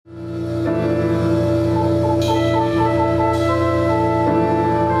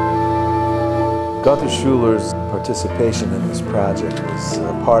Gunther Schuller's participation in this project was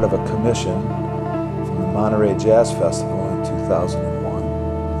part of a commission from the Monterey Jazz Festival in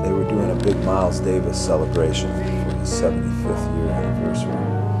 2001. They were doing a big Miles Davis celebration for his 75th year anniversary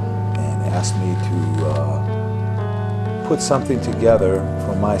and asked me to put something together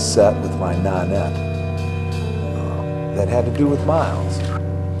for my set with my nonette that had to do with Miles.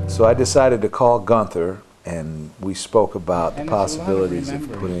 So I decided to call Gunther, and we spoke about the possibilities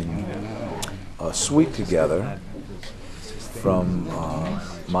of putting a suite together from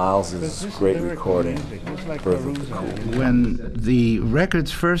Miles's great recording, Birth of the Cool. When the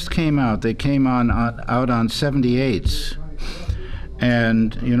records first came out, they came out on 78s,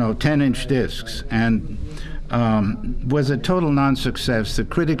 and 10-inch discs, and was a total non-success. The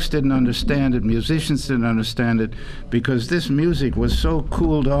critics didn't understand it, musicians didn't understand it, because this music was so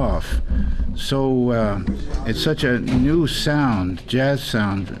cooled off. So it's such a new sound, jazz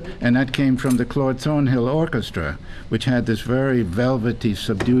sound, and that came from the Claude Thornhill Orchestra, which had this very velvety,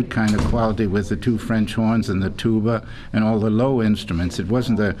 subdued kind of quality with the two French horns and the tuba and all the low instruments. It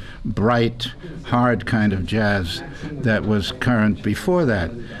wasn't the bright, hard kind of jazz that was current before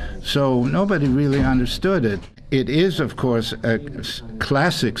that. So nobody really understood it. It is, of course, a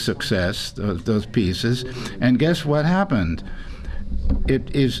classic success, those pieces, and guess what happened?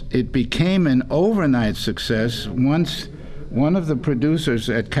 It became an overnight success once one of the producers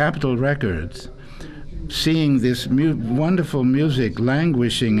at Capitol Records, seeing this wonderful music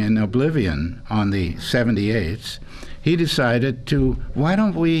languishing in oblivion on the 78s, he decided to, why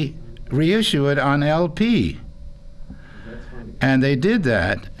don't we reissue it on LP? And they did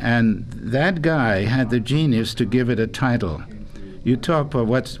that, and that guy had the genius to give it a title. You talk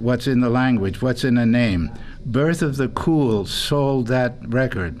about what's in the language, what's in a name. Birth of the Cool sold that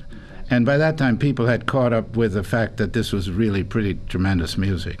record. And by that time, people had caught up with the fact that this was really pretty tremendous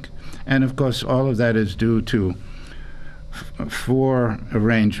music. And of course, all of that is due to four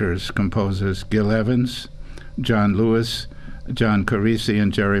arrangers, composers: Gil Evans, John Lewis, John Carisi,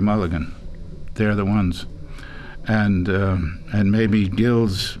 and Jerry Mulligan. They're the ones. And maybe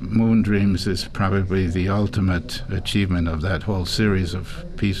Gil's Moon Dreams is probably the ultimate achievement of that whole series of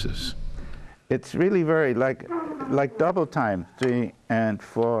pieces. It's really very like double time, 3 and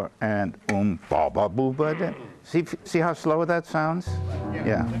 4 and ba ba boo ba da. See how slow that sounds?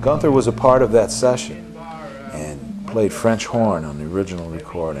 Yeah. Gunther was a part of that session and played French horn on the original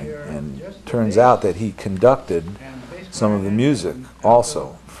recording, and turns out that he conducted some of the music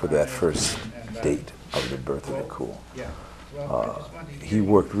also for that first date of the Birth of the Cool. He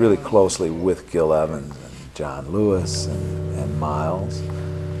worked really closely with Gil Evans and John Lewis and Miles.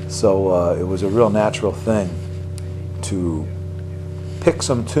 So it was a real natural thing to pick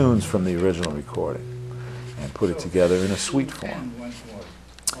some tunes from the original recording and put it together in a suite form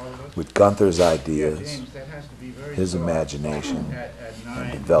with Gunther's ideas, his imagination,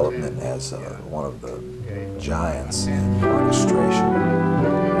 and development as one of the giants in orchestration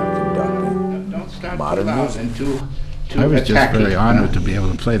and conducting modern music. I was just very honored to be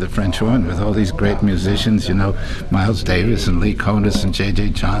able to play the French horn with all these great musicians, Miles Davis and Lee Konitz and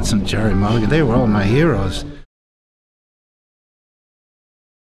J.J. Johnson, Jerry Mulligan. They were all my heroes.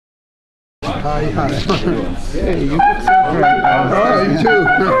 Hi. Hey, you look so great. Oh, you too.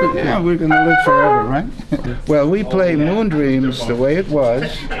 Yeah, we're going to live forever, right? Well, we play Moon Dreams the way it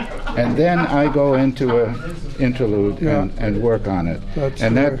was, and then I go into an interlude and work on it.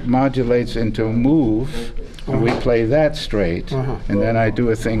 That modulates into Move. We play that straight, and then I do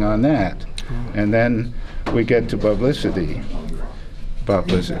a thing on that. And then we get to Publicity.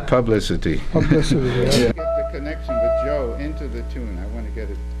 Publicity, yeah. Get the connection with Joe into the tune. I want to get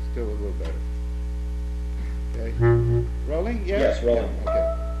it still a little better. Okay. Rolling? Yes, rolling. Yeah. Okay.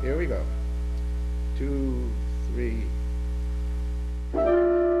 Here we go. 2, 3.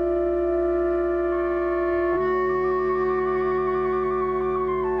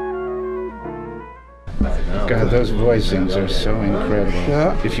 God, those voicings are so incredible.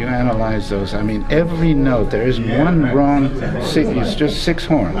 Yeah. If you analyze those, I mean, every note, there isn't one wrong, it's just 6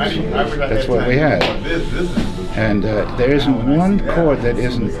 horns. That's what we had. And there isn't one chord that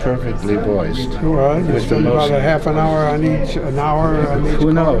isn't perfectly voiced. Right, you spend about a half an hour on each, an hour on each.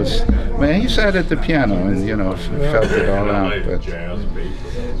 Who knows? Man, he sat at the piano and, felt it all out. But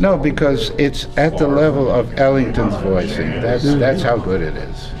no, because it's at the level of Ellington's voicing. That's how good it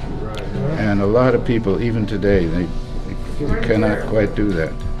is. And a lot of people, even today, they cannot quite do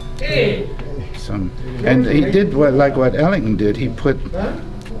that. And he did like what Ellington did. He put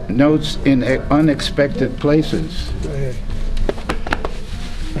notes in unexpected places.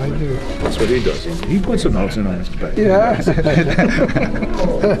 I do. That's what he does. He puts some notes in on his plate. Yeah.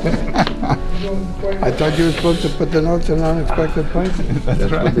 I thought you were supposed to put the notes in unexpected places.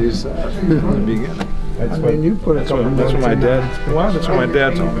 That's what they said in the beginning. I mean, you put a couple notes. That's what my in dad. Well, that's what my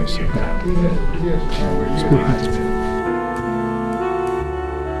dad told me. So.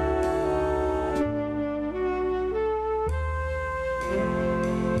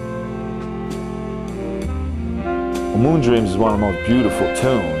 Well, Moon Dreams is one of the most beautiful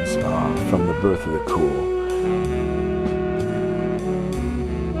tunes from The Birth of the Cool.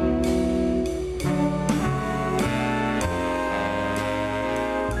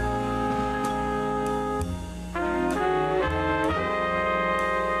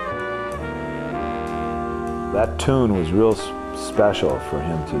 That tune was real special for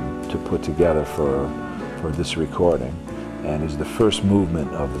him to put together for this recording, and is the first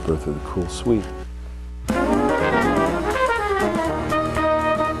movement of The Birth of the Cool Suite.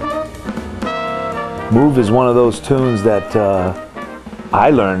 Move is one of those tunes that I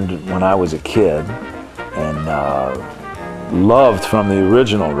learned when I was a kid and loved from the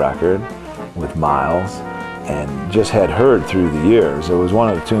original record with Miles, and just had heard through the years. It was one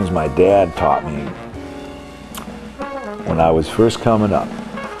of the tunes my dad taught me when I was first coming up.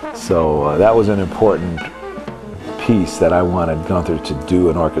 So that was an important piece that I wanted Gunther to do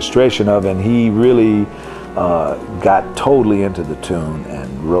an orchestration of, and he really got totally into the tune and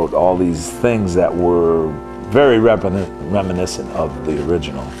wrote all these things that were very reminiscent of the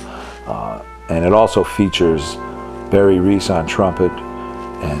original. And it also features Barry Reese on trumpet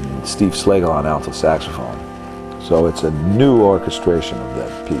and Steve Slagle on alto saxophone. So it's a new orchestration of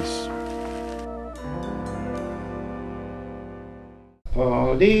that piece.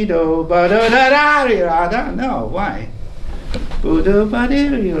 No, why?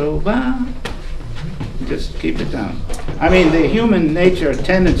 Just keep it down. I mean, the human nature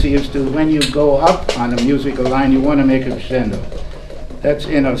tendency is to, when you go up on a musical line, you want to make a crescendo. That's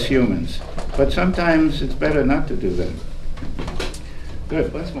in us humans. But sometimes it's better not to do that.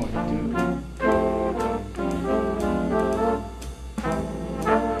 Good, what's more to do?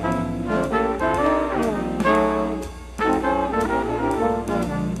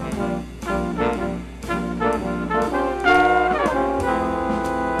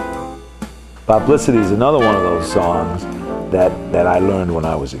 Publicity is another one of those songs that I learned when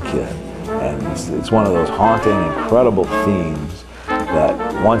I was a kid. And it's one of those haunting, incredible themes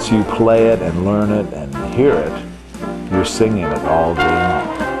that once you play it and learn it and hear it, you're singing it all day long.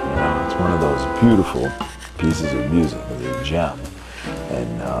 You know, it's one of those beautiful pieces of music, it's a gem.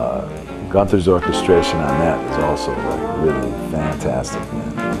 And Gunther's orchestration on that is also like really fantastic.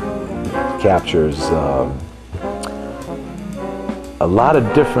 It captures a lot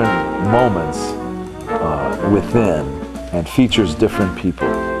of different moments within, and features different people.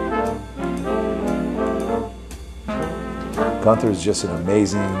 Gunther is just an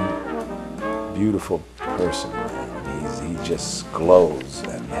amazing, beautiful person. He just glows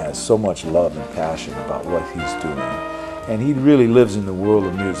and has so much love and passion about what he's doing. And he really lives in the world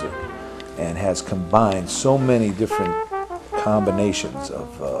of music and has combined so many different combinations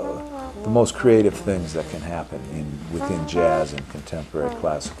of the most creative things that can happen within jazz and contemporary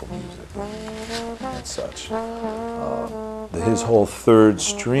classical music and such. His whole third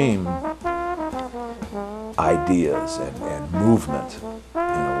stream ideas and movement, in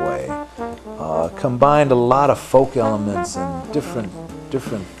a way, combined a lot of folk elements and different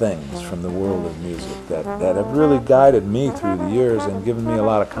things from the world of music that have really guided me through the years and given me a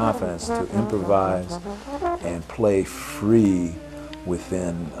lot of confidence to improvise and play free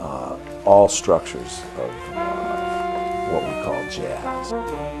within all structures of what we call jazz.